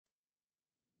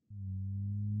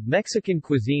Mexican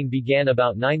cuisine began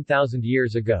about 9,000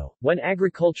 years ago, when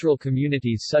agricultural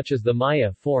communities such as the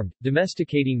Maya formed,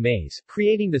 domesticating maize,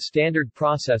 creating the standard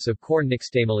process of corn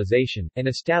nixtamalization, and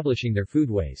establishing their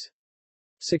foodways.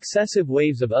 Successive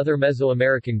waves of other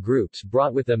Mesoamerican groups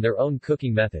brought with them their own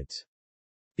cooking methods.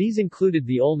 These included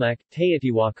the Olmec,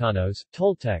 Teotihuacanos,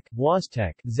 Toltec,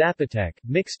 Huastec, Zapotec,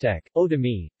 Mixtec,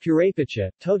 Otomi,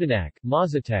 Purépecha, Totonac,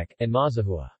 Mazatec, and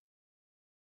Mazahua.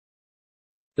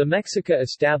 The Mexica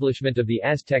establishment of the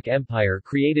Aztec Empire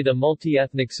created a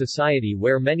multi-ethnic society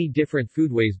where many different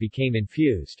foodways became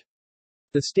infused.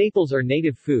 The staples are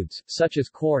native foods, such as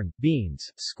corn,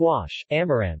 beans, squash,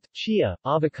 amaranth, chia,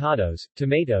 avocados,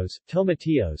 tomatoes,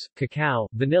 tomatillos, cacao,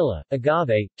 vanilla,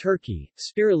 agave, turkey,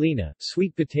 spirulina,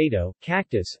 sweet potato,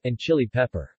 cactus, and chili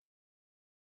pepper.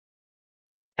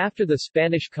 After the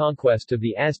Spanish conquest of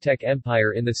the Aztec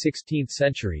Empire in the 16th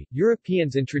century,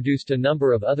 Europeans introduced a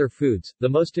number of other foods, the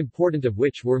most important of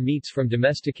which were meats from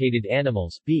domesticated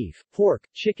animals, beef, pork,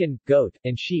 chicken, goat,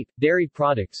 and sheep, dairy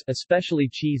products, especially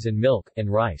cheese and milk,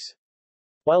 and rice.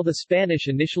 While the Spanish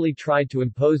initially tried to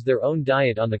impose their own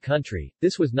diet on the country,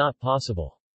 this was not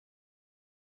possible.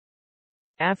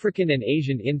 African and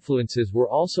Asian influences were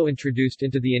also introduced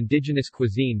into the indigenous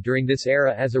cuisine during this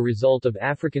era as a result of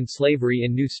African slavery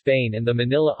in New Spain and the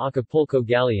Manila-Acapulco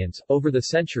galleons. Over the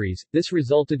centuries, this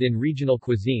resulted in regional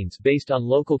cuisines based on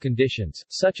local conditions,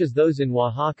 such as those in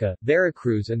Oaxaca,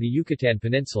 Veracruz and the Yucatan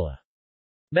Peninsula.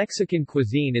 Mexican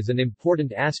cuisine is an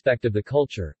important aspect of the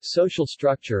culture, social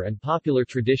structure and popular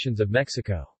traditions of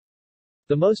Mexico.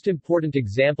 The most important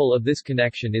example of this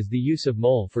connection is the use of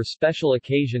mole for special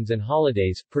occasions and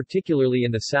holidays, particularly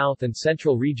in the south and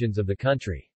central regions of the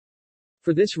country.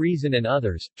 For this reason and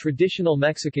others, traditional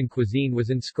Mexican cuisine was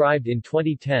inscribed in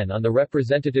 2010 on the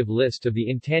representative list of the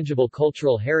Intangible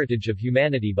Cultural Heritage of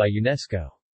Humanity by UNESCO.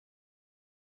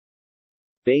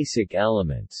 Basic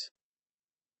elements.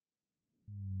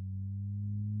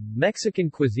 Mexican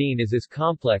cuisine is as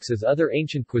complex as other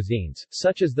ancient cuisines,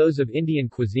 such as those of Indian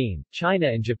cuisine, China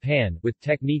and Japan, with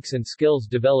techniques and skills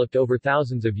developed over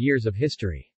thousands of years of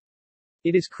history.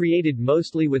 It is created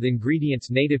mostly with ingredients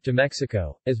native to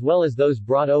Mexico, as well as those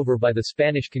brought over by the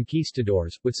Spanish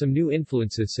conquistadors, with some new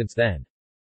influences since then.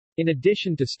 In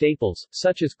addition to staples,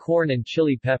 such as corn and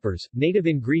chili peppers, native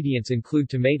ingredients include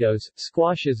tomatoes,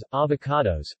 squashes,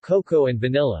 avocados, cocoa and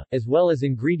vanilla, as well as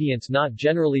ingredients not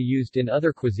generally used in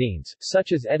other cuisines,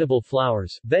 such as edible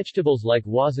flowers, vegetables like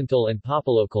huazental and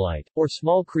papalocolite, or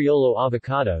small criollo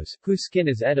avocados, whose skin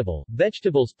is edible.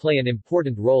 Vegetables play an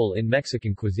important role in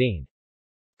Mexican cuisine.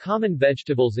 Common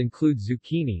vegetables include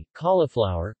zucchini,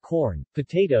 cauliflower, corn,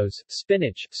 potatoes,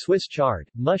 spinach, Swiss chard,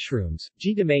 mushrooms,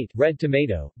 jitomate, red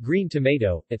tomato, green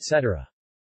tomato, etc.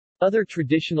 Other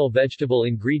traditional vegetable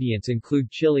ingredients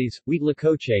include chilies,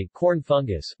 huitlacoche, corn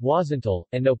fungus, huazental,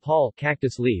 and nopal,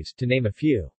 cactus leaves, to name a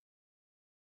few.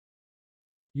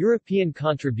 European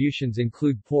contributions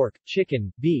include pork,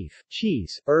 chicken, beef,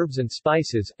 cheese, herbs and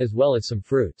spices, as well as some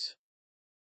fruits.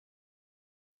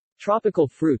 Tropical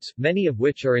fruits, many of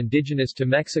which are indigenous to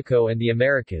Mexico and the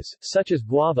Americas, such as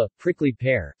guava, prickly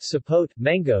pear, sapote,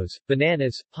 mangoes,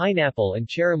 bananas, pineapple and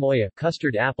cherimoya,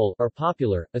 custard apple, are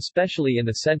popular, especially in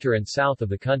the center and south of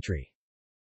the country.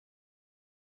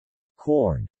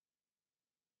 Corn.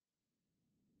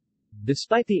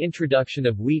 Despite the introduction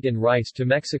of wheat and rice to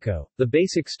Mexico, the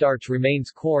basic starch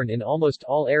remains corn in almost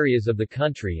all areas of the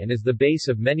country and is the base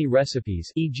of many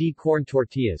recipes, e.g. corn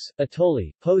tortillas,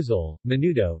 atole, pozole,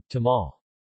 menudo, tamal.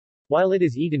 While it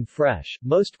is eaten fresh,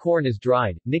 most corn is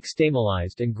dried,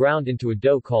 nixtamalized and ground into a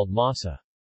dough called masa.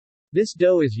 This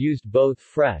dough is used both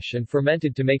fresh and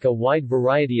fermented to make a wide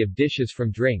variety of dishes from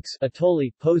drinks,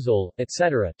 atole, pozole,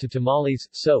 etc., to tamales,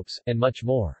 soaps, and much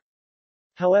more.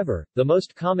 However, the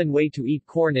most common way to eat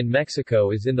corn in Mexico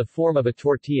is in the form of a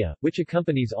tortilla, which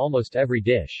accompanies almost every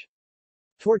dish.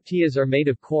 Tortillas are made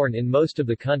of corn in most of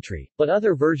the country, but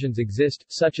other versions exist,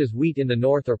 such as wheat in the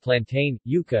north or plantain,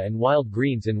 yuca and wild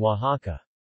greens in Oaxaca.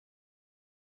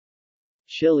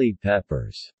 Chili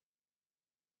peppers.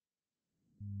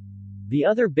 The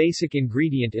other basic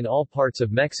ingredient in all parts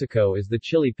of Mexico is the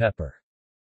chili pepper.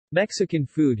 Mexican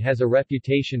food has a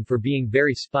reputation for being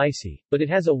very spicy, but it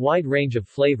has a wide range of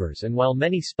flavors and while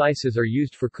many spices are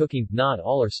used for cooking, not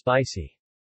all are spicy.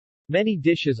 Many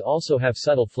dishes also have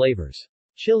subtle flavors.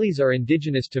 Chilies are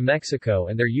indigenous to Mexico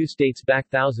and their use dates back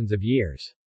thousands of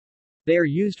years. They are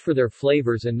used for their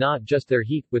flavors and not just their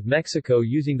heat, with Mexico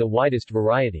using the widest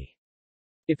variety.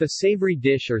 If a savory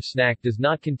dish or snack does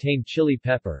not contain chili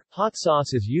pepper, hot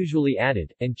sauce is usually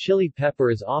added, and chili pepper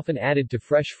is often added to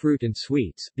fresh fruit and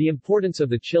sweets. The importance of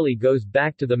the chili goes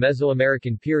back to the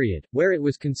Mesoamerican period, where it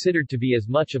was considered to be as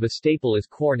much of a staple as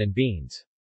corn and beans.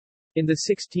 In the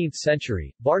 16th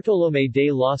century, Bartolomé de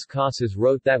las Casas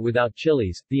wrote that without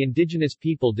chilies, the indigenous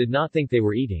people did not think they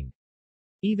were eating.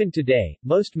 Even today,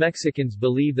 most Mexicans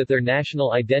believe that their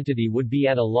national identity would be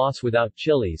at a loss without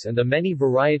chilies, and the many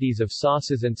varieties of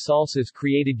sauces and salsas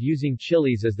created using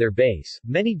chilies as their base.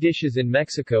 Many dishes in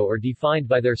Mexico are defined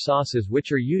by their sauces,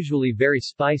 which are usually very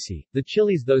spicy, the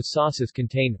chilies those sauces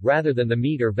contain, rather than the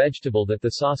meat or vegetable that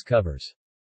the sauce covers.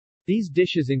 These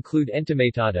dishes include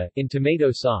entomatada, in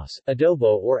tomato sauce,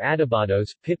 adobo or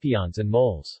adobados, pipions and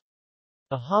moles.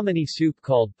 A hominy soup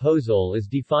called pozole is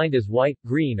defined as white,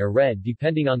 green or red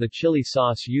depending on the chili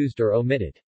sauce used or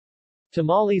omitted.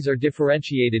 Tamales are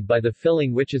differentiated by the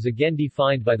filling, which is again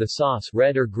defined by the sauce,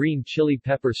 red or green chili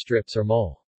pepper strips or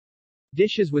mole.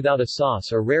 Dishes without a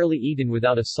sauce are rarely eaten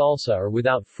without a salsa or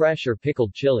without fresh or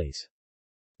pickled chilies.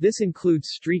 This includes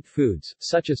street foods,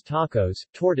 such as tacos,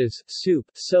 tortas, soup,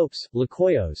 sopes,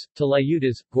 licoyos,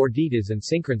 tlayudas, gorditas and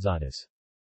sincronizadas.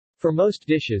 For most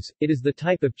dishes, it is the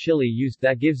type of chili used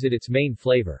that gives it its main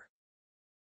flavor.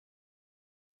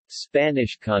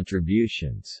 Spanish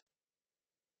contributions.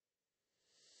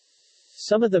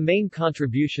 Some of the main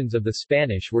contributions of the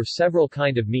Spanish were several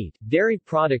kind of meat, dairy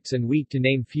products and wheat to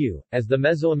name few, as the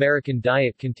Mesoamerican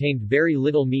diet contained very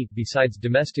little meat besides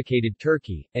domesticated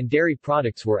turkey, and dairy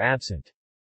products were absent.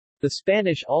 The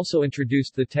Spanish also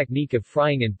introduced the technique of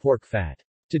frying in pork fat.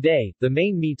 Today, the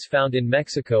main meats found in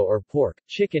Mexico are pork,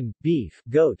 chicken, beef,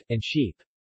 goat, and sheep.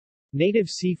 Native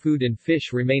seafood and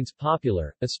fish remains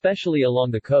popular, especially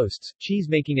along the coasts.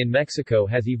 Cheesemaking in Mexico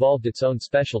has evolved its own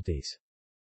specialties.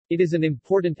 It is an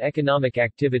important economic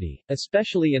activity,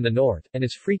 especially in the north, and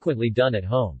is frequently done at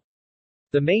home.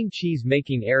 The main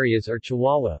cheese-making areas are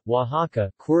Chihuahua, Oaxaca,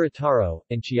 Querétaro,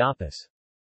 and Chiapas.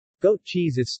 Goat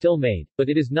cheese is still made, but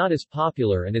it is not as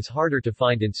popular and is harder to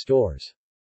find in stores.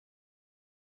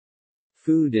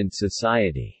 Food and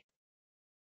society.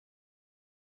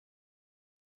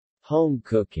 Home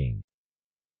cooking.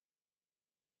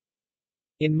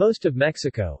 In most of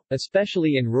Mexico,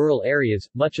 especially in rural areas,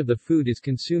 much of the food is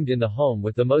consumed in the home,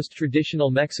 with the most traditional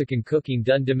Mexican cooking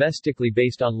done domestically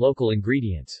based on local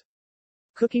ingredients.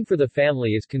 Cooking for the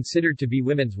family is considered to be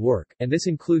women's work, and this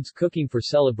includes cooking for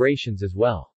celebrations as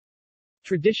well.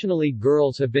 Traditionally,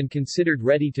 girls have been considered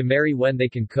ready to marry when they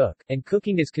can cook, and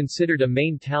cooking is considered a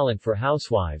main talent for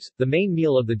housewives. The main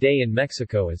meal of the day in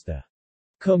Mexico is the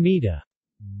comida,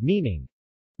 meaning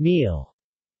meal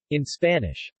in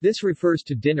Spanish. This refers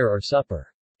to dinner or supper.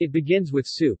 It begins with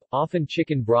soup, often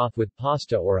chicken broth with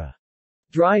pasta, or a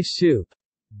dry soup,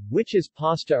 which is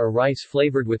pasta or rice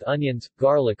flavored with onions,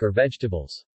 garlic or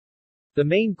vegetables. The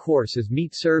main course is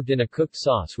meat served in a cooked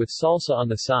sauce with salsa on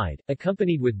the side,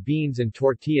 accompanied with beans and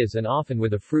tortillas and often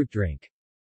with a fruit drink.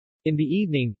 In the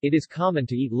evening, it is common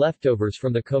to eat leftovers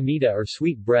from the comida or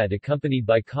sweet bread accompanied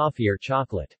by coffee or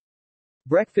chocolate.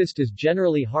 Breakfast is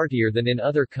generally heartier than in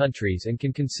other countries and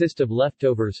can consist of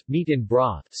leftovers, meat in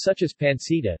broth, such as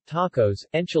pancita, tacos,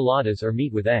 enchiladas or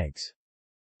meat with eggs.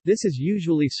 This is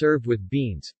usually served with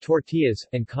beans, tortillas,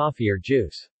 and coffee or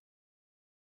juice.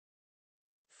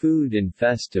 Food and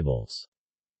festivals.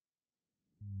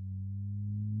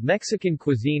 Mexican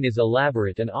cuisine is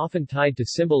elaborate and often tied to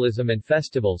symbolism and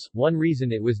festivals, one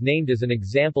reason it was named as an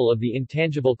example of the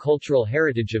intangible cultural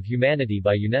heritage of humanity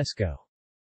by UNESCO.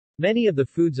 Many of the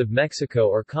foods of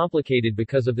Mexico are complicated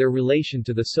because of their relation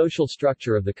to the social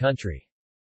structure of the country.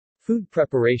 Food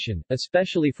preparation,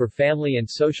 especially for family and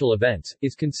social events,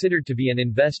 is considered to be an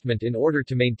investment in order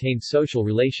to maintain social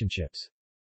relationships.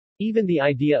 Even the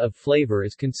idea of flavor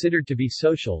is considered to be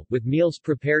social, with meals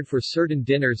prepared for certain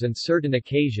dinners and certain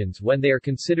occasions when they are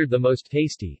considered the most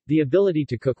tasty. The ability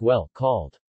to cook well,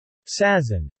 called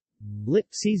sazon,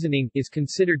 seasoning, is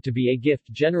considered to be a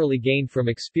gift generally gained from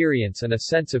experience and a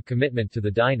sense of commitment to the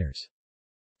diners.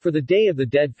 For the Day of the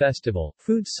Dead festival,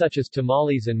 foods such as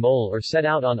tamales and mole are set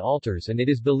out on altars, and it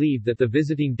is believed that the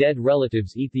visiting dead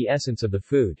relatives eat the essence of the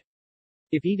food.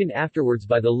 If eaten afterwards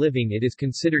by the living, it is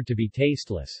considered to be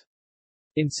tasteless.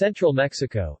 In central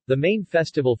Mexico, the main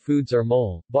festival foods are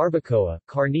mole, barbacoa,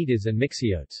 carnitas and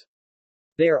mixiotes.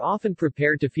 They are often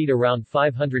prepared to feed around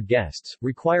 500 guests,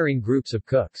 requiring groups of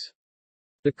cooks.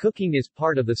 The cooking is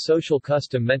part of the social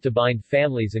custom meant to bind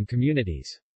families and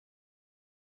communities.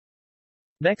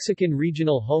 Mexican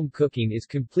regional home cooking is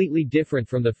completely different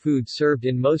from the food served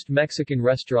in most Mexican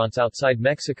restaurants outside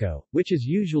Mexico, which is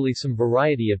usually some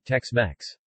variety of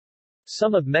Tex-Mex.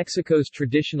 Some of Mexico's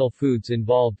traditional foods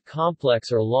involved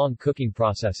complex or long cooking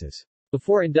processes.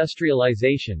 Before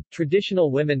industrialization,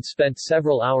 traditional women spent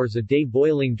several hours a day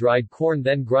boiling dried corn,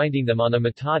 then grinding them on a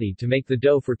metate to make the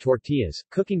dough for tortillas,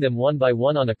 cooking them one by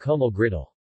one on a comal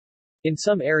griddle. In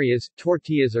some areas,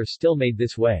 tortillas are still made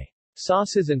this way.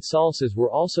 Sauces and salsas were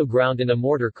also ground in a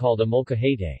mortar called a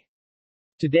molcajete.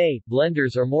 Today,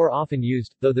 blenders are more often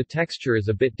used, though the texture is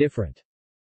a bit different.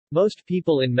 Most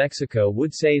people in Mexico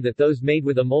would say that those made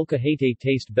with a molcajete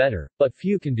taste better, but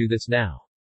few can do this now.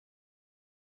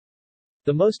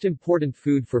 The most important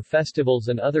food for festivals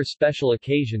and other special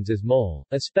occasions is mole,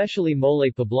 especially mole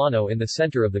poblano in the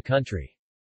center of the country.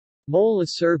 Mole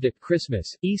is served at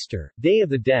Christmas, Easter, Day of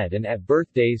the Dead and at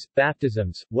birthdays,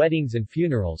 baptisms, weddings and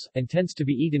funerals, and tends to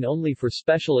be eaten only for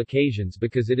special occasions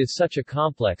because it is such a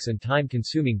complex and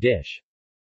time-consuming dish.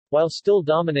 While still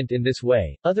dominant in this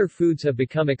way, other foods have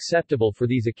become acceptable for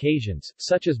these occasions,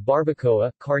 such as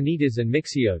barbacoa, carnitas and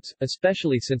mixiotes,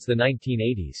 especially since the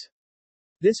 1980s.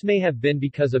 This may have been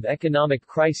because of economic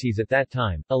crises at that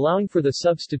time, allowing for the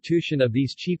substitution of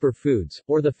these cheaper foods,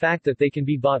 or the fact that they can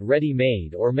be bought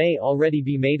ready-made or may already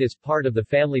be made as part of the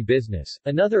family business.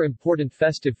 Another important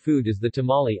festive food is the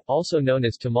tamale, also known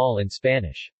as tamal in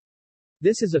Spanish.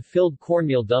 This is a filled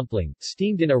cornmeal dumpling,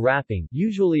 steamed in a wrapping,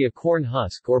 usually a corn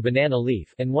husk or banana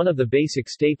leaf, and one of the basic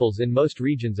staples in most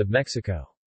regions of Mexico.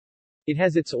 It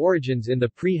has its origins in the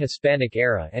pre-Hispanic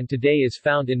era and today is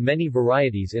found in many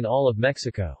varieties in all of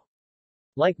Mexico.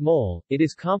 Like mole, it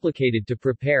is complicated to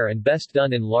prepare and best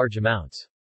done in large amounts.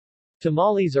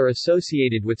 Tamales are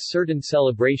associated with certain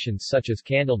celebrations such as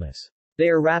Candlemas. They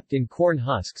are wrapped in corn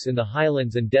husks in the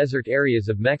highlands and desert areas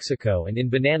of Mexico and in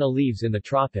banana leaves in the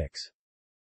tropics.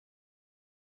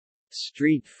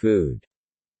 Street food.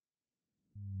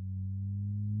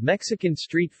 Mexican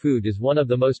street food is one of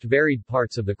the most varied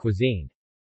parts of the cuisine.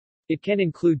 It can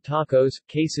include tacos,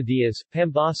 quesadillas,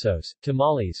 pambazos,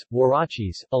 tamales,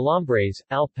 huaraches, alambres,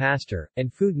 al pastor,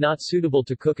 and food not suitable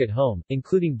to cook at home,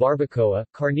 including barbacoa,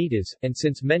 carnitas, and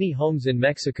since many homes in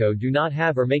Mexico do not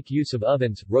have or make use of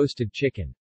ovens, roasted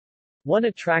chicken. One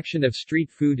attraction of street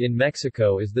food in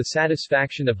Mexico is the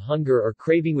satisfaction of hunger or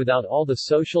craving without all the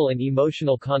social and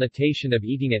emotional connotation of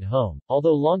eating at home.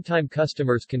 Although longtime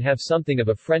customers can have something of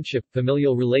a friendship,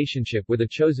 familial relationship with a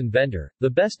chosen vendor, the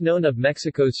best known of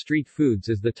Mexico's street foods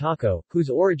is the taco,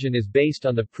 whose origin is based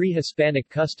on the pre-Hispanic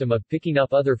custom of picking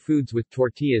up other foods with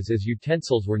tortillas as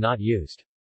utensils were not used.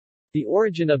 The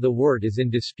origin of the word is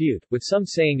in dispute, with some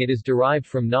saying it is derived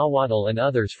from Nahuatl and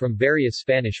others from various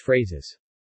Spanish phrases.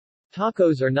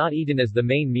 Tacos are not eaten as the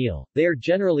main meal, they are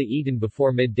generally eaten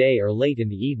before midday or late in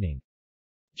the evening.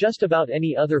 Just about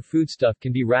any other foodstuff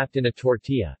can be wrapped in a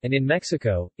tortilla, and in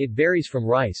Mexico, it varies from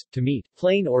rice, to meat,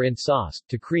 plain or in sauce,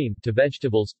 to cream, to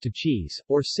vegetables, to cheese,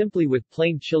 or simply with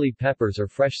plain chili peppers or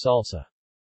fresh salsa.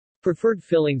 Preferred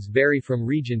fillings vary from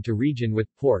region to region, with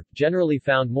pork generally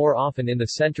found more often in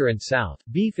the center and south,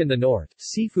 beef in the north,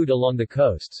 seafood along the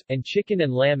coasts, and chicken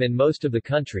and lamb in most of the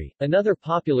country. Another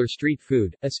popular street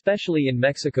food, especially in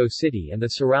Mexico City and the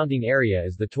surrounding area,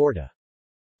 is the torta.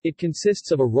 It consists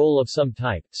of a roll of some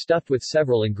type, stuffed with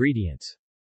several ingredients.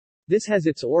 This has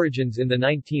its origins in the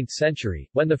 19th century,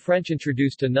 when the French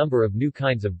introduced a number of new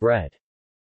kinds of bread.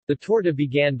 The torta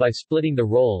began by splitting the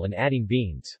roll and adding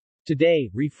beans. Today,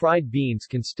 refried beans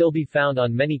can still be found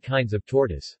on many kinds of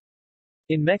tortas.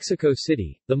 In Mexico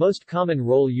City, the most common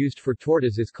roll used for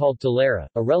tortas is called telera,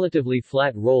 a relatively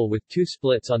flat roll with two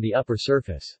splits on the upper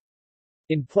surface.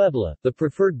 In Puebla, the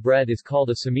preferred bread is called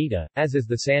a semita, as is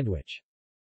the sandwich.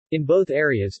 In both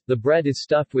areas, the bread is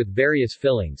stuffed with various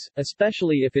fillings,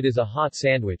 especially if it is a hot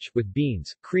sandwich, with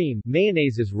beans, cream,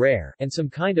 mayonnaise is rare, and some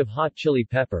kind of hot chili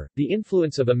pepper. The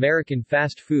influence of American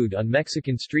fast food on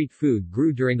Mexican street food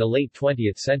grew during the late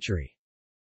 20th century.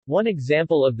 One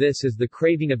example of this is the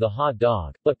craving of the hot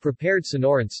dog, but prepared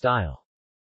Sonoran style.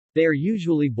 They are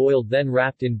usually boiled, then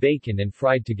wrapped in bacon and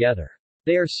fried together.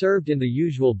 They are served in the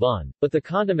usual bun, but the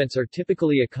condiments are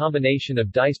typically a combination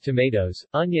of diced tomatoes,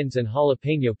 onions and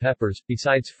jalapeno peppers.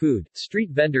 Besides food, street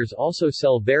vendors also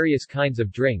sell various kinds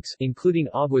of drinks, including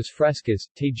aguas frescas,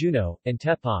 tejuino, and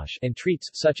tepache, and treats,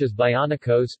 such as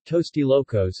bionicos,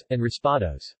 tostilocos, and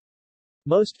raspados.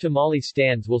 Most tamale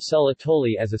stands will sell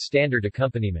atole as a standard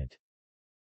accompaniment.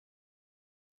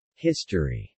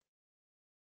 History.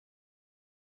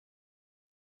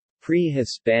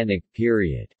 Pre-Hispanic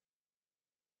period.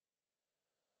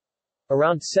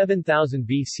 Around 7000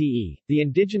 BCE, the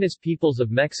indigenous peoples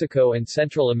of Mexico and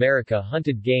Central America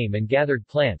hunted game and gathered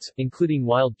plants, including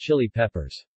wild chili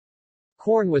peppers.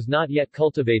 Corn was not yet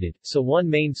cultivated, so one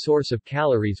main source of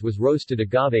calories was roasted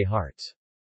agave hearts.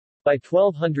 By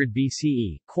 1200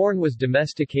 BCE, corn was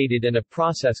domesticated and a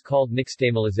process called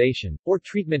nixtamalization, or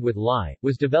treatment with lye,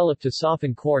 was developed to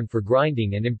soften corn for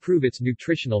grinding and improve its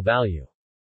nutritional value.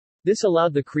 This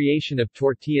allowed the creation of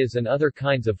tortillas and other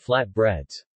kinds of flat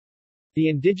breads. The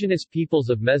indigenous peoples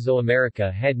of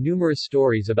Mesoamerica had numerous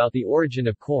stories about the origin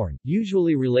of corn,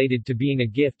 usually related to being a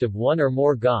gift of one or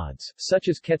more gods, such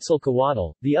as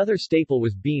Quetzalcoatl. The other staple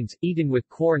was beans, eaten with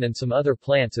corn and some other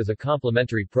plants as a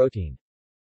complementary protein.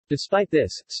 Despite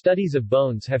this, studies of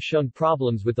bones have shown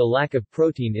problems with the lack of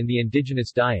protein in the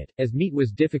indigenous diet, as meat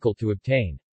was difficult to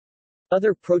obtain.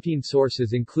 Other protein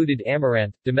sources included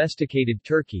amaranth, domesticated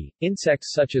turkey,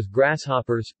 insects such as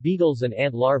grasshoppers, beetles and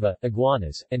ant larvae,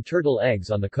 iguanas, and turtle eggs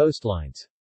on the coastlines.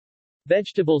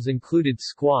 Vegetables included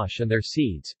squash and their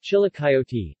seeds,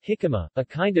 chilicoyote, jicama, a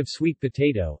kind of sweet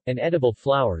potato, and edible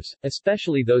flowers,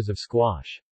 especially those of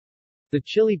squash. The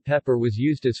chili pepper was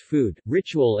used as food,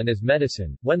 ritual and as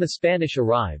medicine. When the Spanish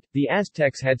arrived, the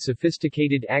Aztecs had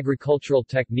sophisticated agricultural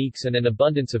techniques and an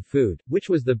abundance of food, which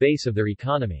was the base of their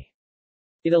economy.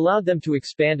 It allowed them to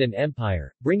expand an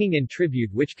empire, bringing in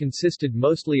tribute which consisted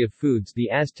mostly of foods the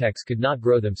Aztecs could not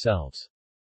grow themselves.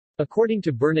 According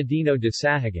to Bernardino de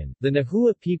Sahagun, the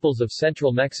Nahua peoples of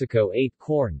central Mexico ate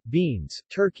corn, beans,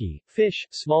 turkey, fish,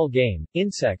 small game,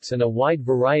 insects and a wide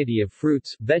variety of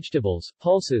fruits, vegetables,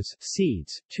 pulses,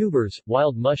 seeds, tubers,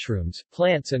 wild mushrooms,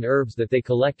 plants and herbs that they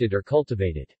collected or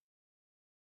cultivated.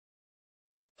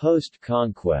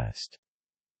 Post-conquest.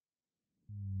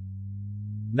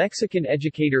 Mexican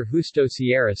educator Justo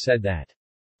Sierra said that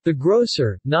the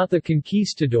grocer, not the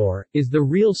conquistador, is the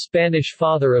real Spanish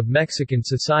father of Mexican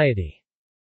society.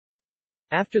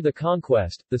 After the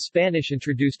conquest, the Spanish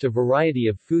introduced a variety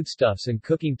of foodstuffs and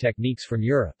cooking techniques from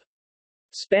Europe.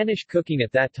 Spanish cooking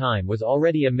at that time was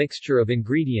already a mixture of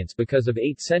ingredients because of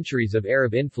 8 centuries of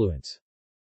Arab influence.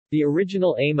 The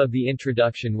original aim of the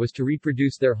introduction was to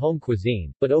reproduce their home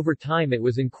cuisine, but over time it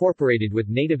was incorporated with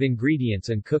native ingredients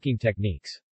and cooking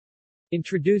techniques.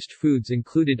 Introduced foods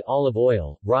included olive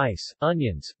oil, rice,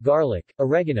 onions, garlic,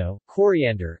 oregano,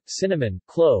 coriander, cinnamon,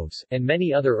 cloves, and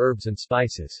many other herbs and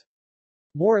spices.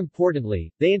 More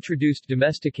importantly, they introduced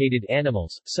domesticated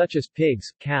animals, such as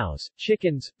pigs, cows,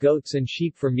 chickens, goats and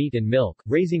sheep for meat and milk,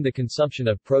 raising the consumption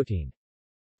of protein.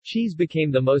 Cheese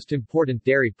became the most important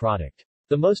dairy product.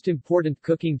 The most important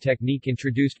cooking technique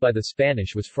introduced by the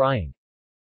Spanish was frying.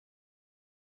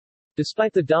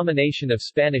 Despite the domination of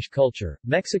Spanish culture,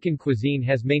 Mexican cuisine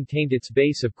has maintained its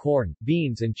base of corn,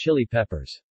 beans and chili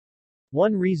peppers.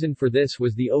 One reason for this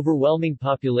was the overwhelming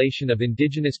population of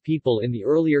indigenous people in the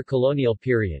earlier colonial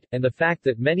period, and the fact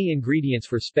that many ingredients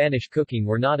for Spanish cooking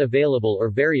were not available or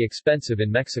very expensive in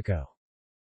Mexico.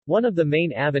 One of the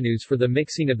main avenues for the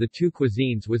mixing of the two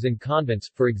cuisines was in convents.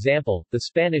 For example, the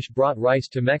Spanish brought rice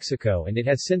to Mexico and it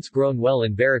has since grown well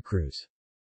in Veracruz.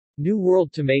 New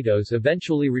World tomatoes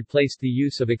eventually replaced the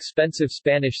use of expensive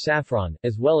Spanish saffron,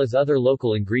 as well as other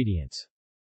local ingredients.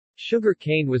 Sugar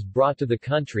cane was brought to the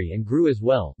country and grew as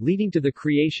well, leading to the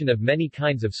creation of many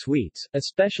kinds of sweets,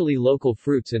 especially local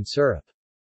fruits and syrup.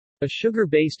 A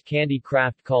sugar-based candy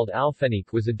craft called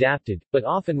alfenique was adapted, but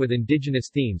often with indigenous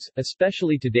themes,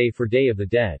 especially today for Day of the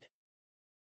Dead.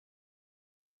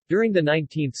 During the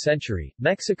 19th century,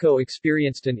 Mexico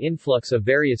experienced an influx of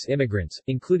various immigrants,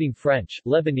 including French,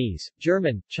 Lebanese,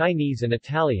 German, Chinese and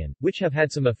Italian, which have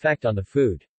had some effect on the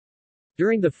food.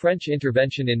 During the French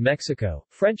intervention in Mexico,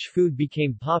 French food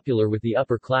became popular with the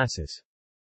upper classes.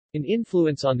 An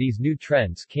influence on these new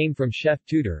trends came from Chef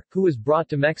Tudor, who was brought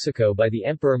to Mexico by the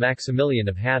Emperor Maximilian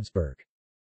of Habsburg.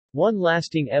 One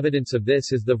lasting evidence of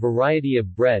this is the variety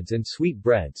of breads and sweet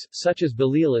breads, such as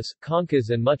bolillos, conchas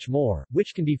and much more,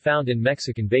 which can be found in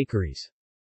Mexican bakeries.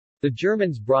 The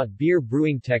Germans brought beer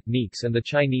brewing techniques and the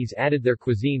Chinese added their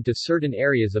cuisine to certain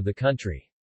areas of the country.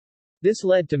 This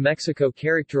led to Mexico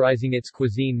characterizing its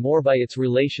cuisine more by its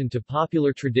relation to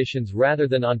popular traditions rather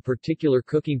than on particular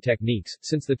cooking techniques.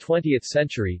 Since the 20th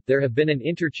century, there have been an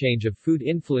interchange of food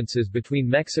influences between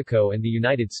Mexico and the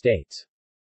United States.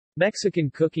 Mexican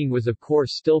cooking was of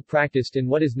course still practiced in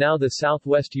what is now the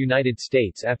southwest United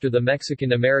States after the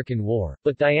Mexican-American War,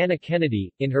 but Diana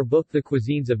Kennedy, in her book The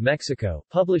Cuisines of Mexico,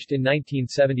 published in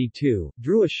 1972,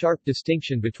 drew a sharp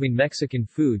distinction between Mexican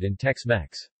food and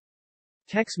Tex-Mex.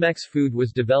 Tex-Mex food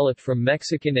was developed from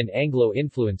Mexican and Anglo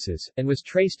influences, and was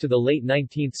traced to the late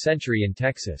 19th century in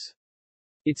Texas.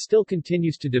 It still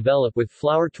continues to develop with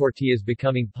flour tortillas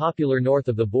becoming popular north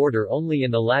of the border only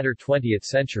in the latter 20th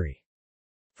century.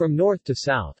 From north to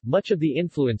south, much of the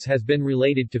influence has been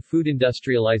related to food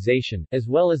industrialization, as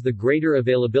well as the greater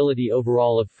availability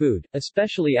overall of food,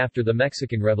 especially after the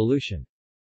Mexican Revolution.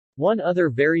 One other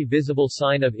very visible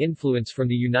sign of influence from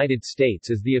the United States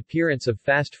is the appearance of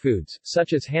fast foods,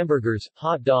 such as hamburgers,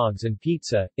 hot dogs, and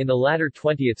pizza. In the latter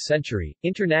 20th century,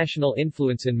 international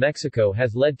influence in Mexico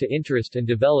has led to interest and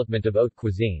development of haute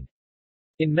cuisine.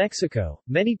 In Mexico,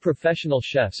 many professional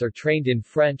chefs are trained in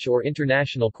French or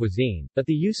international cuisine, but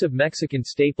the use of Mexican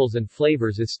staples and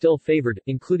flavors is still favored,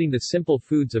 including the simple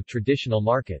foods of traditional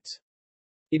markets.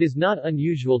 It is not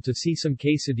unusual to see some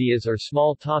quesadillas or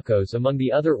small tacos among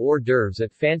the other hors d'oeuvres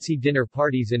at fancy dinner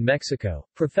parties in Mexico.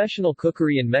 Professional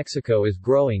cookery in Mexico is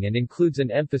growing and includes an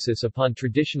emphasis upon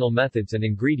traditional methods and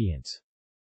ingredients.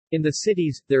 In the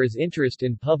cities, there is interest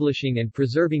in publishing and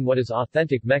preserving what is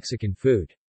authentic Mexican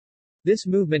food. This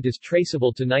movement is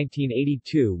traceable to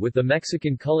 1982 with the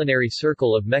Mexican Culinary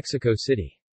Circle of Mexico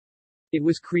City. It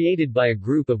was created by a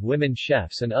group of women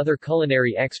chefs and other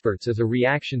culinary experts as a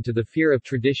reaction to the fear of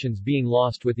traditions being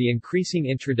lost with the increasing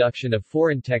introduction of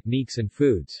foreign techniques and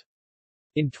foods.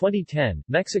 In 2010,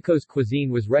 Mexico's cuisine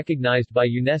was recognized by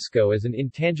UNESCO as an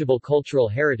intangible cultural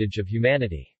heritage of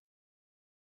humanity.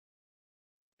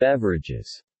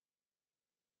 Beverages.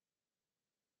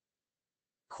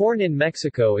 Corn in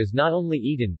Mexico is not only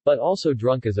eaten, but also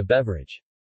drunk as a beverage.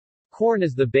 Corn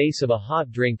is the base of a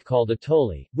hot drink called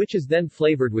atole, which is then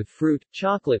flavored with fruit,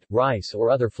 chocolate, rice or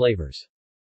other flavors.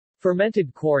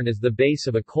 Fermented corn is the base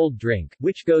of a cold drink,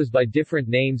 which goes by different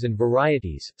names and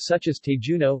varieties, such as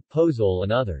tejuino, pozole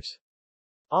and others.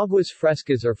 Aguas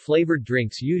frescas are flavored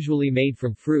drinks usually made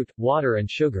from fruit, water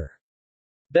and sugar.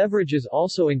 Beverages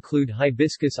also include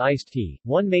hibiscus iced tea,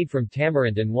 one made from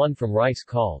tamarind and one from rice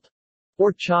called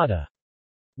horchata.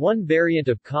 One variant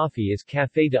of coffee is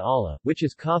café de olla, which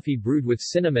is coffee brewed with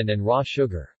cinnamon and raw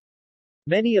sugar.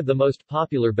 Many of the most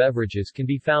popular beverages can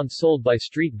be found sold by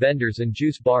street vendors and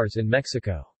juice bars in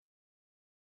Mexico.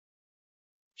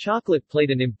 Chocolate played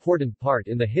an important part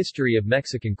in the history of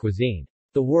Mexican cuisine.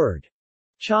 The word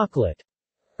chocolate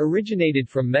originated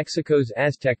from Mexico's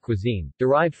Aztec cuisine,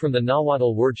 derived from the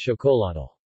Nahuatl word xocolotl.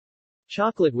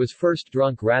 Chocolate was first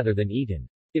drunk rather than eaten.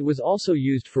 It was also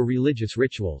used for religious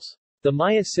rituals. The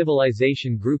Maya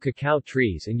civilization grew cacao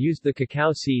trees and used the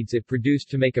cacao seeds it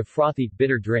produced to make a frothy,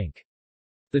 bitter drink.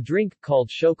 The drink, called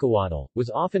xocoatl,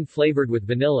 was often flavored with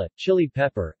vanilla, chili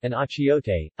pepper, and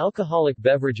achiote. Alcoholic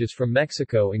beverages from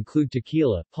Mexico include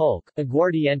tequila, pulque,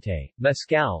 aguardiente,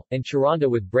 mezcal, and charanda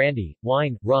with brandy,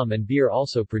 wine, rum and beer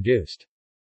also produced.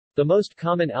 The most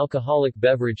common alcoholic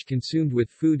beverage consumed with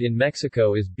food in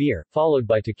Mexico is beer, followed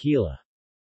by tequila.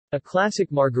 A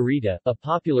classic margarita, a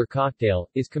popular cocktail,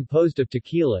 is composed of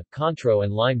tequila, contro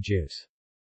and lime juice.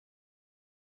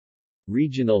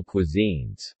 Regional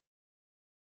cuisines.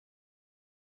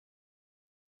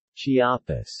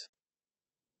 Chiapas.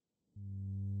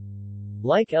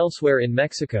 Like elsewhere in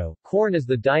Mexico, corn is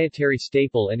the dietary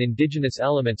staple and indigenous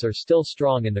elements are still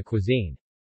strong in the cuisine.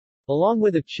 Along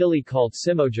with a chili called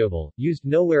simojovel, used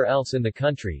nowhere else in the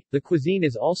country, the cuisine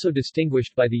is also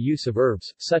distinguished by the use of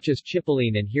herbs, such as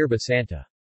chipilín and hierba santa.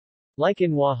 Like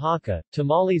in Oaxaca,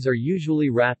 tamales are usually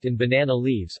wrapped in banana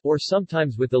leaves, or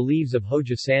sometimes with the leaves of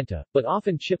hoja santa, but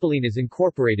often chipilín is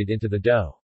incorporated into the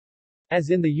dough. As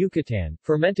in the Yucatan,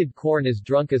 fermented corn is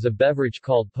drunk as a beverage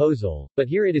called pozole, but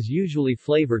here it is usually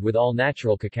flavored with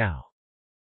all-natural cacao.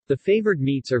 The favored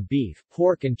meats are beef,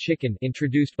 pork and chicken,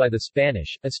 introduced by the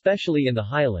Spanish, especially in the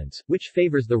highlands, which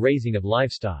favors the raising of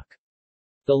livestock.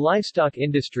 The livestock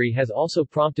industry has also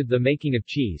prompted the making of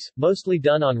cheese, mostly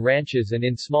done on ranches and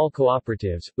in small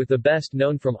cooperatives, with the best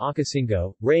known from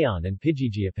Ocosingo, Rayon and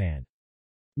Pijijiapan.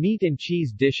 Meat and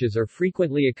cheese dishes are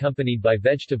frequently accompanied by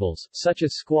vegetables, such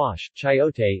as squash,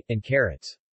 chayote, and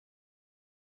carrots.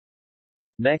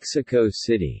 Mexico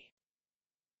City.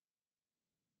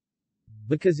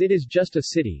 Because it is just a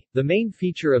city, the main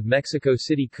feature of Mexico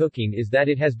City cooking is that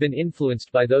it has been influenced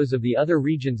by those of the other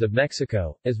regions of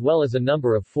Mexico, as well as a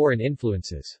number of foreign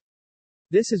influences.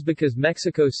 This is because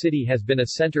Mexico City has been a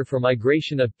center for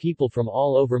migration of people from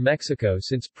all over Mexico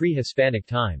since pre-Hispanic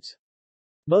times.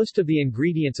 Most of the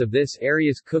ingredients of this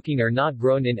area's cooking are not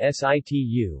grown in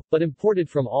situ, but imported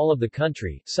from all of the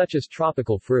country, such as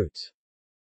tropical fruits.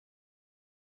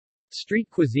 Street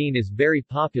cuisine is very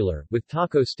popular, with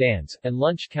taco stands, and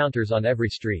lunch counters on every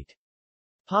street.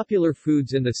 Popular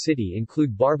foods in the city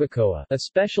include barbacoa, a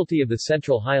specialty of the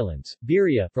Central Highlands,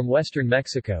 birria, from western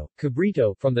Mexico,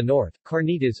 cabrito, from the north,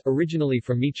 carnitas, originally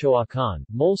from Michoacán,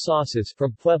 mole sauces,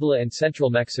 from Puebla and central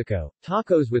Mexico,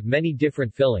 tacos with many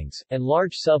different fillings, and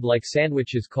large sub-like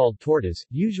sandwiches called tortas,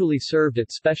 usually served at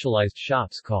specialized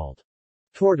shops called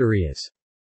torterias.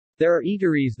 There are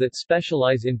eateries that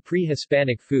specialize in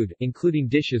pre-Hispanic food, including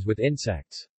dishes with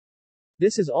insects.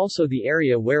 This is also the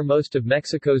area where most of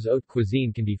Mexico's haute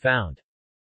cuisine can be found.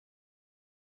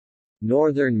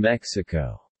 Northern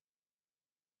Mexico.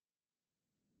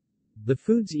 The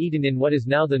foods eaten in what is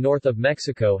now the north of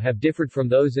Mexico have differed from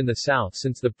those in the south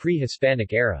since the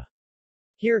pre-Hispanic era.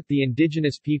 Here, the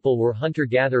indigenous people were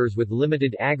hunter-gatherers with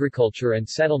limited agriculture and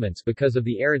settlements because of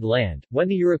the arid land. When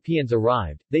the Europeans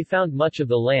arrived, they found much of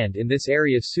the land in this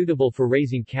area suitable for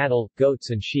raising cattle,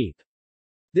 goats and sheep.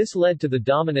 This led to the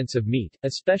dominance of meat,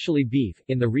 especially beef,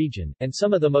 in the region, and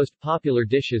some of the most popular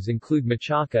dishes include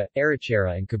machaca,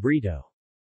 arrachera and cabrito.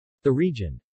 The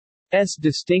region's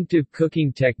distinctive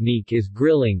cooking technique is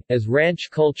grilling. As ranch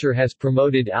culture has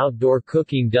promoted outdoor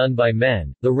cooking done by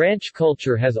men, the ranch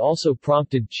culture has also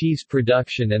prompted cheese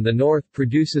production, and the north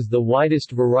produces the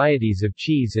widest varieties of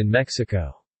cheese in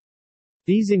Mexico.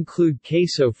 These include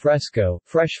queso fresco,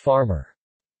 fresh farmer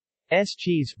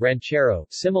cheese, ranchero,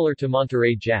 similar to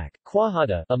Monterey Jack,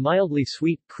 cuajada, a mildly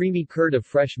sweet, creamy curd of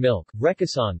fresh milk,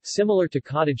 requesón, similar to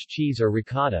cottage cheese or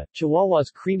ricotta,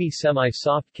 Chihuahua's creamy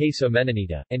semi-soft queso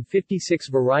menonita, and 56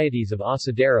 varieties of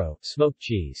asadero, smoked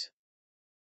cheese.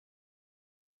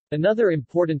 Another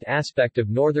important aspect of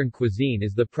northern cuisine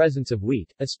is the presence of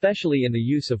wheat, especially in the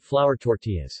use of flour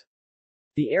tortillas.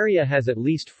 The area has at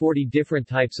least 40 different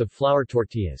types of flour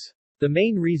tortillas. The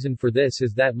main reason for this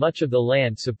is that much of the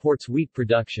land supports wheat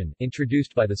production,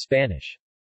 introduced by the Spanish.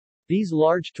 These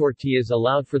large tortillas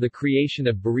allowed for the creation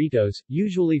of burritos,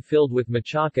 usually filled with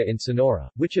machaca in Sonora,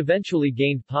 which eventually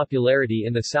gained popularity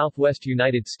in the southwest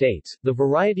United States. The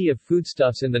variety of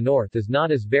foodstuffs in the north is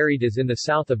not as varied as in the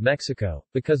south of Mexico,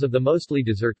 because of the mostly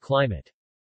desert climate.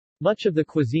 Much of the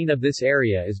cuisine of this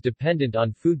area is dependent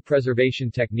on food preservation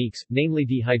techniques, namely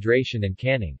dehydration and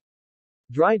canning.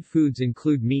 Dried foods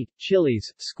include meat,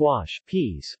 chilies, squash,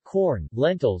 peas, corn,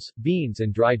 lentils, beans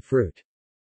and dried fruit.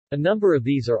 A number of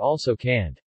these are also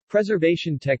canned.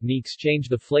 Preservation techniques change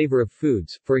the flavor of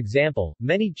foods. For example,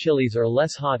 many chilies are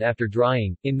less hot after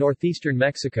drying. In northeastern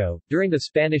Mexico, during the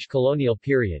Spanish colonial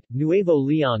period, Nuevo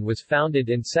León was founded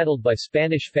and settled by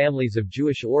Spanish families of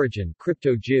Jewish origin,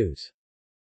 crypto-Jews.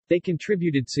 They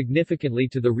contributed significantly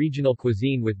to the regional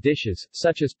cuisine with dishes,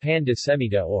 such as pan de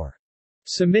semita or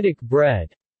Semitic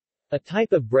bread, a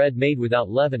type of bread made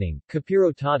without leavening,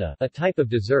 capirotada, a type of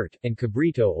dessert, and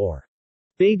cabrito or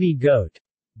baby goat,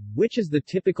 which is the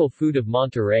typical food of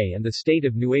Monterrey and the state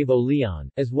of Nuevo León,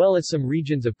 as well as some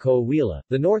regions of Coahuila.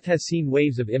 The north has seen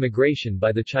waves of immigration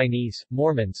by the Chinese,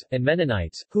 Mormons, and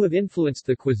Mennonites, who have influenced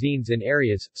the cuisines in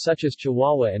areas, such as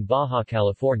Chihuahua and Baja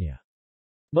California.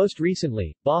 Most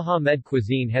recently, Baja Med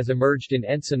cuisine has emerged in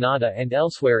Ensenada and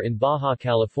elsewhere in Baja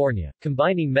California,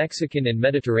 combining Mexican and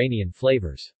Mediterranean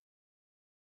flavors.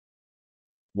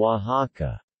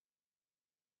 Oaxaca.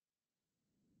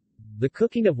 The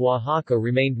cooking of Oaxaca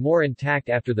remained more intact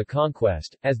after the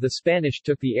conquest, as the Spanish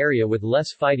took the area with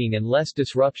less fighting and less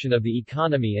disruption of the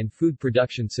economy and food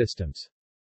production systems.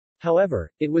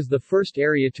 However, it was the first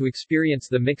area to experience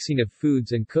the mixing of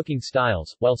foods and cooking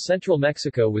styles, while central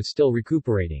Mexico was still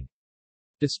recuperating.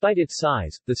 Despite its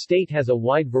size, the state has a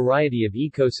wide variety of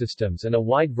ecosystems and a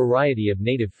wide variety of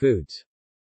native foods.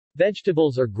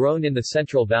 Vegetables are grown in the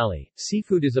Central Valley,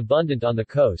 seafood is abundant on the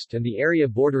coast, and the area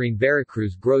bordering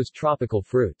Veracruz grows tropical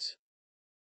fruits.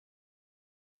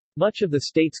 Much of the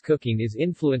state's cooking is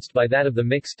influenced by that of the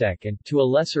Mixtec and, to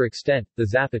a lesser extent, the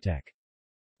Zapotec.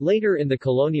 Later in the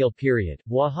colonial period,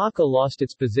 Oaxaca lost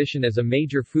its position as a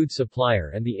major food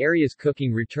supplier and the area's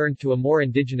cooking returned to a more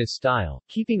indigenous style,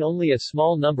 keeping only a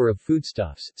small number of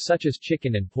foodstuffs, such as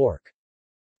chicken and pork.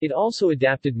 It also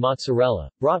adapted mozzarella,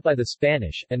 brought by the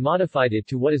Spanish, and modified it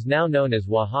to what is now known as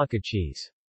Oaxaca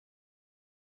cheese.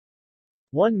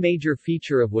 One major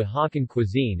feature of Oaxacan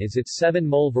cuisine is its 7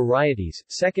 mole varieties,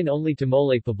 second only to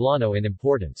mole poblano in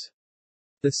importance.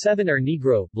 The 7 are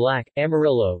Negro, black,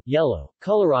 Amarillo, yellow,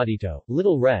 Coloradito,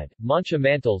 little red, mancha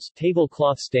mantles,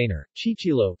 tablecloth stainer,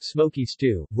 Chichilo, smoky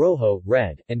stew, Rojo,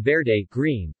 red, and Verde,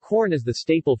 green. Corn is the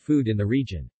staple food in the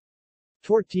region.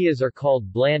 Tortillas are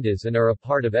called blandas and are a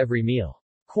part of every meal.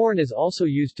 Corn is also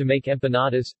used to make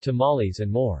empanadas, tamales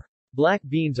and more. Black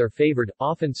beans are favored,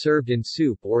 often served in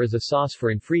soup or as a sauce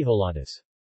for enfrijoladas.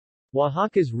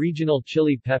 Oaxaca's regional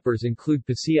chili peppers include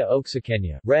pasilla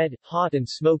oaxaqueña, red, hot and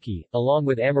smoky, along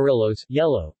with amarillos,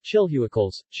 yellow,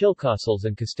 chilhuacles, chilcasals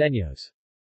and castaños.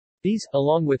 These,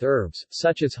 along with herbs,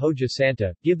 such as hoja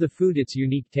santa, give the food its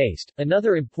unique taste.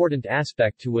 Another important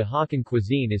aspect to Oaxacan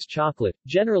cuisine is chocolate,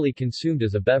 generally consumed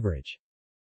as a beverage.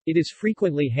 It is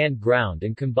frequently hand-ground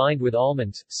and combined with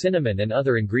almonds, cinnamon and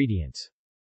other ingredients.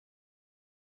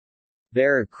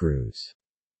 Veracruz.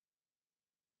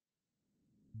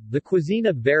 The cuisine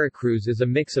of Veracruz is a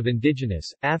mix of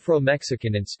indigenous,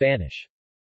 Afro-Mexican and Spanish.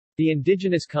 The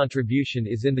indigenous contribution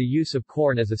is in the use of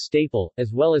corn as a staple,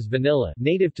 as well as vanilla,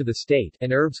 native to the state,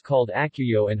 and herbs called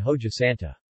acuyo and hoja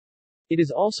santa. It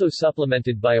is also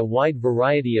supplemented by a wide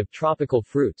variety of tropical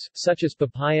fruits, such as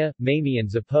papaya, mamey and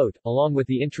zapote, along with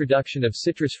the introduction of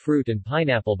citrus fruit and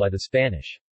pineapple by the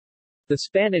Spanish. The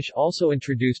Spanish also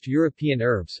introduced European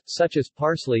herbs, such as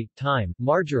parsley, thyme,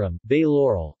 marjoram, bay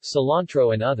laurel,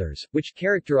 cilantro and others, which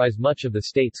characterize much of the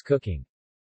state's cooking.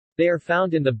 They are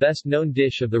found in the best-known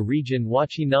dish of the region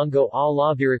Huachinango a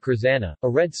la Veracruzana, a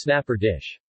red snapper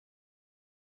dish.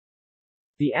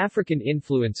 The African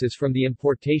influence is from the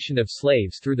importation of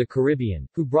slaves through the Caribbean,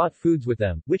 who brought foods with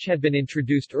them, which had been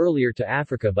introduced earlier to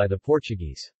Africa by the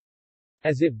Portuguese.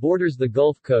 As it borders the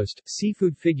Gulf Coast,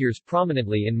 seafood figures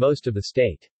prominently in most of the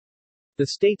state. The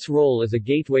state's role as a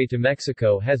gateway to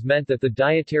Mexico has meant that the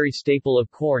dietary staple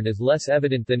of corn is less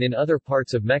evident than in other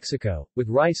parts of Mexico, with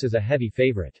rice as a heavy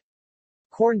favorite.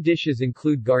 Corn dishes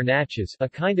include garnachas, a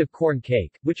kind of corn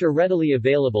cake, which are readily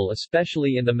available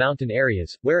especially in the mountain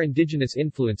areas, where indigenous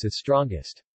influence is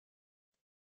strongest.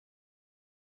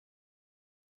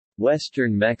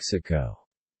 Western Mexico.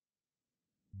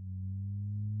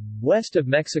 West of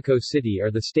Mexico City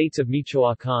are the states of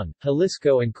Michoacán,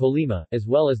 Jalisco and Colima, as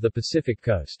well as the Pacific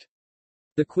Coast.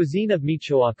 The cuisine of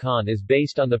Michoacán is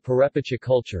based on the Purépecha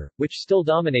culture, which still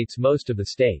dominates most of the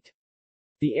state.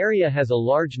 The area has a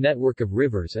large network of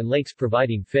rivers and lakes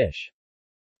providing fish.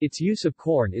 Its use of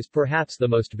corn is perhaps the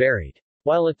most varied.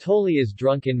 While atole is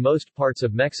drunk in most parts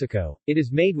of Mexico, it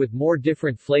is made with more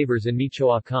different flavors in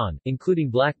Michoacán,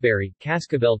 including blackberry,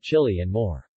 cascabel chili and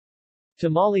more.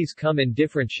 Tamales come in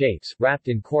different shapes, wrapped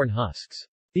in corn husks.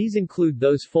 These include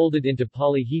those folded into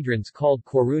polyhedrons called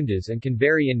corundas and can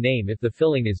vary in name if the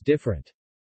filling is different.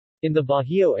 In the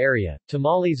Bajío area,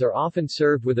 tamales are often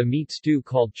served with a meat stew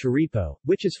called choripo,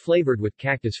 which is flavored with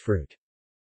cactus fruit.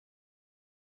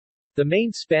 The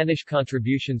main Spanish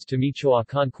contributions to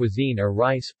Michoacán cuisine are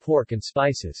rice, pork and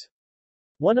spices.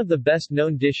 One of the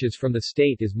best-known dishes from the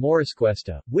state is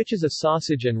morisqueta, which is a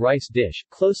sausage and rice dish,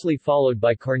 closely followed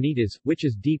by carnitas, which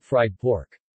is deep-fried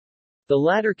pork. The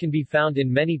latter can be found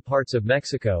in many parts of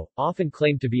Mexico, often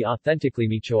claimed to be authentically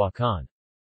Michoacán.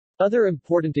 Other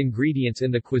important ingredients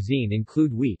in the cuisine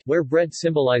include wheat, where bread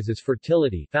symbolizes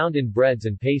fertility, found in breads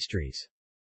and pastries.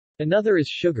 Another is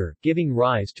sugar, giving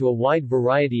rise to a wide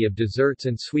variety of desserts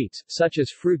and sweets, such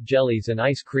as fruit jellies and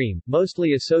ice cream,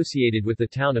 mostly associated with the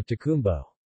town of Tacumbo.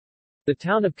 The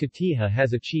town of Cotija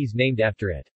has a cheese named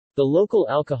after it. The local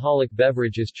alcoholic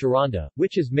beverage is charanda,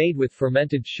 which is made with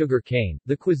fermented sugar cane.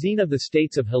 The cuisine of the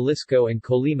states of Jalisco and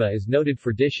Colima is noted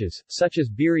for dishes, such as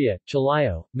birria,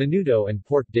 chalayo, menudo and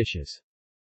pork dishes.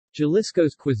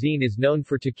 Jalisco's cuisine is known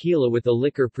for tequila with a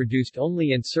liquor produced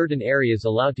only in certain areas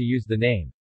allowed to use the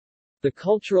name. The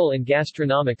cultural and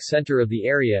gastronomic center of the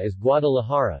area is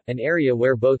Guadalajara, an area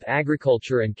where both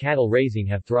agriculture and cattle raising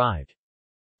have thrived.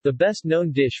 The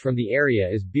best-known dish from the area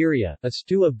is birria, a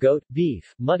stew of goat,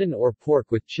 beef, mutton or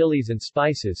pork with chilies and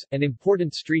spices. An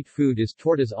important street food is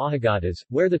tortas ahogadas,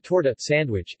 where the torta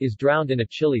sandwich is drowned in a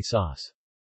chili sauce.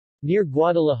 Near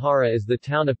Guadalajara is the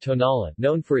town of Tonala,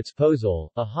 known for its pozole,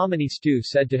 a hominy stew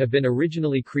said to have been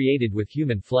originally created with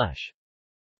human flesh.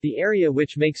 The area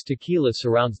which makes tequila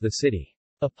surrounds the city.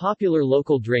 A popular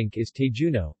local drink is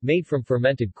tejuino, made from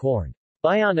fermented corn.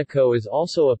 Bayanico is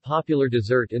also a popular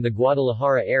dessert in the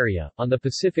Guadalajara area. On the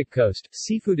Pacific Coast,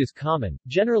 seafood is common,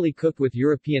 generally cooked with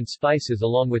European spices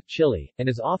along with chili, and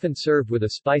is often served with a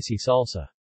spicy salsa.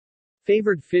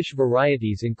 Favored fish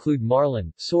varieties include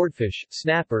marlin, swordfish,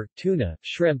 snapper, tuna,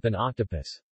 shrimp and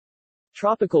octopus.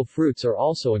 Tropical fruits are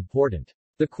also important.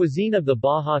 The cuisine of the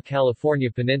Baja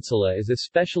California Peninsula is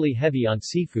especially heavy on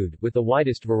seafood, with the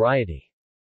widest variety.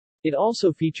 It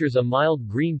also features a mild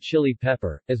green chili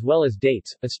pepper, as well as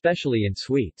dates, especially in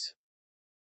sweets.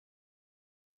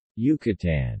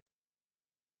 Yucatan.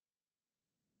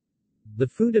 The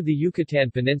food of the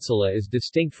Yucatan Peninsula is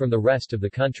distinct from the rest of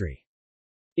the country.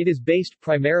 It is based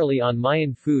primarily on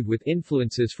Mayan food with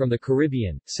influences from the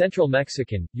Caribbean, Central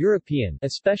Mexican, European,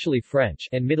 especially French,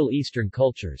 and Middle Eastern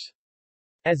cultures.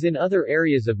 As in other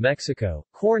areas of Mexico,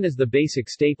 corn is the basic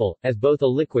staple, as both a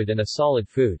liquid and a solid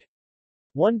food.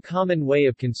 One common way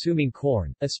of consuming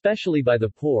corn, especially by the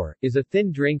poor, is a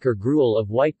thin drink or gruel of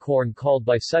white corn called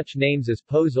by such names as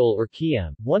pozole or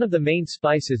quiem. One of the main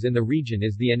spices in the region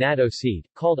is the annatto seed,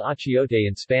 called achiote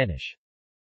in Spanish.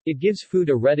 It gives food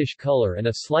a reddish color and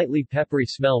a slightly peppery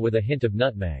smell with a hint of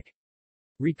nutmeg.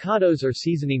 Ricados are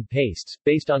seasoning pastes,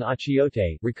 based on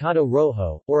achiote, ricado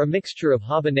rojo, or a mixture of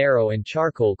habanero and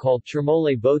charcoal called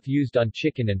chirmole, both used on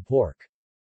chicken and pork.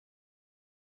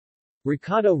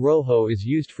 Recado rojo is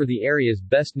used for the area's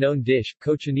best-known dish,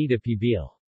 cochinita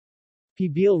pibil.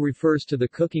 Pibil refers to the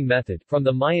cooking method, from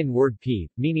the Mayan word pib,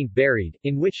 meaning buried,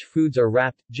 in which foods are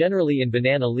wrapped, generally in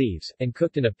banana leaves, and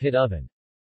cooked in a pit oven.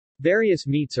 Various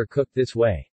meats are cooked this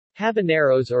way.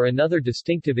 Habaneros are another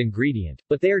distinctive ingredient,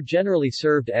 but they are generally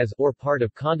served as, or part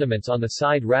of condiments on the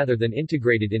side rather than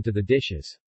integrated into the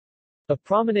dishes. A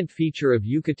prominent feature of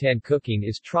Yucatan cooking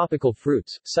is tropical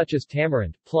fruits, such as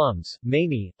tamarind, plums,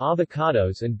 mamey,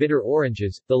 avocados and bitter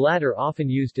oranges, the latter often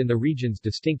used in the region's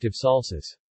distinctive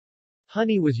salsas.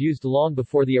 Honey was used long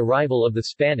before the arrival of the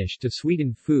Spanish to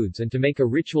sweeten foods and to make a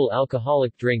ritual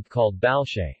alcoholic drink called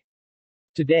balché.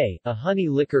 Today, a honey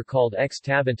liquor called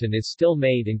ex-tabantan is still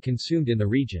made and consumed in the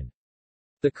region.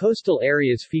 The coastal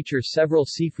areas feature several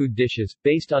seafood dishes,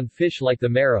 based on fish like the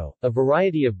mero, a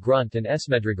variety of grunt and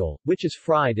esmedrigal, which is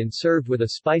fried and served with a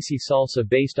spicy salsa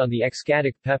based on the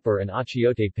excatic pepper and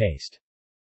achiote paste.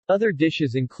 Other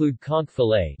dishes include conch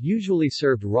fillet, usually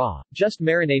served raw, just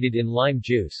marinated in lime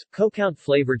juice,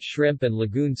 coconut-flavored shrimp and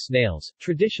lagoon snails.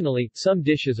 Traditionally, some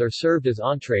dishes are served as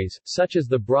entrees, such as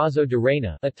the brazo de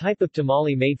reina, a type of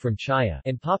tamale made from chaya,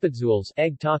 and papadzules,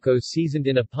 egg tacos seasoned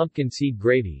in a pumpkin seed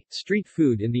gravy. Street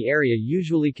food in the area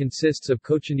usually consists of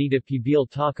cochinita pibil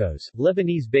tacos,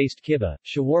 Lebanese-based kibbeh,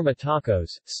 shawarma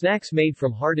tacos, snacks made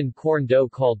from hardened corn dough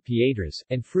called piedras,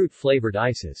 and fruit-flavored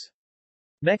ices.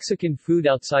 Mexican food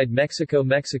outside Mexico.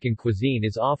 Mexican cuisine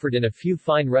is offered in a few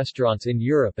fine restaurants in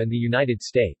Europe and the United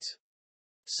States.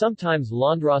 Sometimes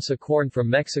landrasa corn from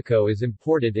Mexico is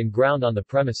imported and ground on the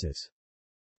premises.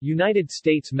 United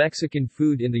States. Mexican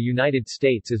food in the United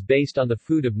States is based on the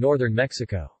food of northern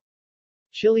Mexico.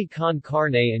 Chili con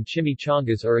carne and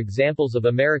chimichangas are examples of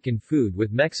American food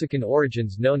with Mexican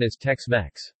origins known as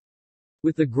Tex-Mex.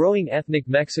 With the growing ethnic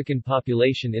Mexican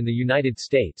population in the United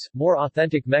States, more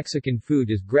authentic Mexican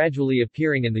food is gradually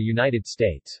appearing in the United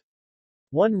States.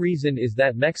 One reason is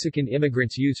that Mexican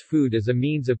immigrants use food as a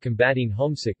means of combating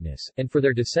homesickness, and for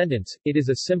their descendants, it is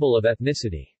a symbol of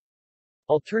ethnicity.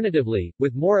 Alternatively,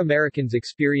 with more Americans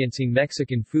experiencing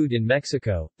Mexican food in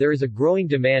Mexico, there is a growing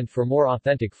demand for more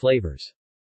authentic flavors.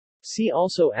 See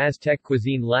also Aztec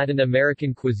cuisine. Latin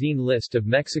American cuisine. List of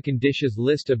Mexican dishes.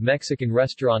 List of Mexican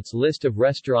restaurants. List of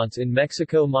restaurants in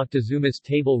Mexico. Moctezuma's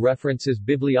Table. References.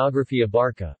 Bibliography.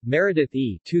 Abarca, Meredith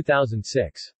E.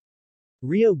 2006.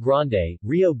 Rio Grande,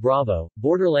 Rio Bravo,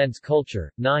 Borderlands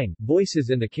Culture. 9.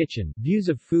 Voices in the Kitchen, Views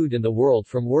of Food and the World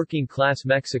from Working-Class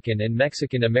Mexican and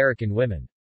Mexican-American Women.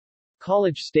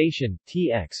 College Station,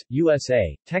 TX,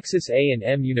 USA, Texas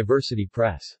A&M University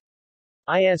Press.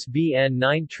 ISBN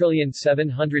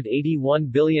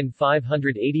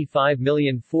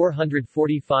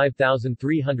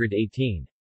 9781585445318.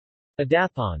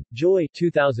 Adapon, Joy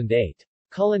 2008.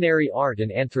 Culinary Art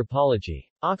and Anthropology.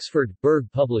 Oxford,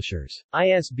 Berg Publishers.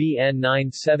 ISBN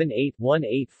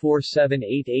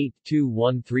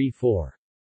 978-184788-2134.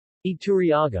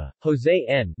 Iturriaga, Jose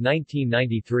N.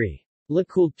 1993. La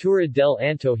cultura del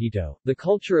antojito, The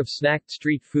Culture of Snacked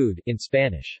Street Food, in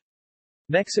Spanish.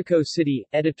 Mexico City,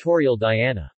 Editorial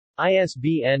Diana.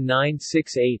 ISBN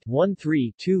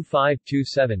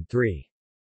 968-13-25273.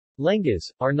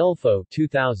 Lengas, Arnulfo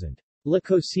 2000. La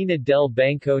Cocina del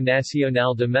Banco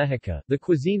Nacional de México, The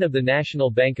Cuisine of the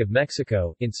National Bank of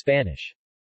Mexico, in Spanish.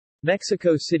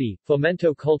 Mexico City,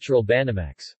 Fomento Cultural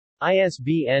Banamex.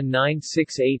 ISBN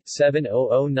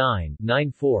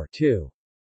 968-7009-94-2.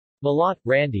 Malott,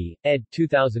 Randy, ed.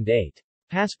 2008.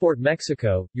 Passport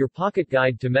Mexico, Your Pocket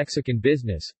Guide to Mexican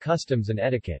Business, Customs and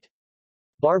Etiquette.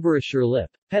 Barbara Sherlip.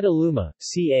 Petaluma,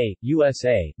 CA,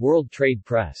 USA, World Trade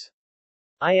Press.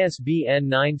 ISBN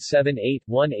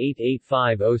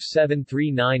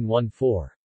 978-1885073914.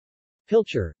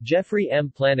 Pilcher, Jeffrey M.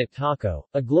 Planet Taco,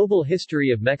 A Global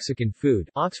History of Mexican Food,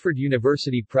 Oxford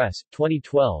University Press,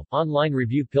 2012, online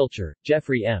review. Pilcher,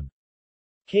 Jeffrey M.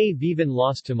 Que Vivan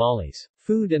los Tamales.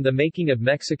 Food and the Making of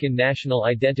Mexican National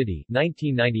Identity,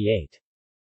 1998.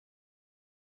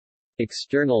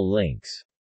 External links.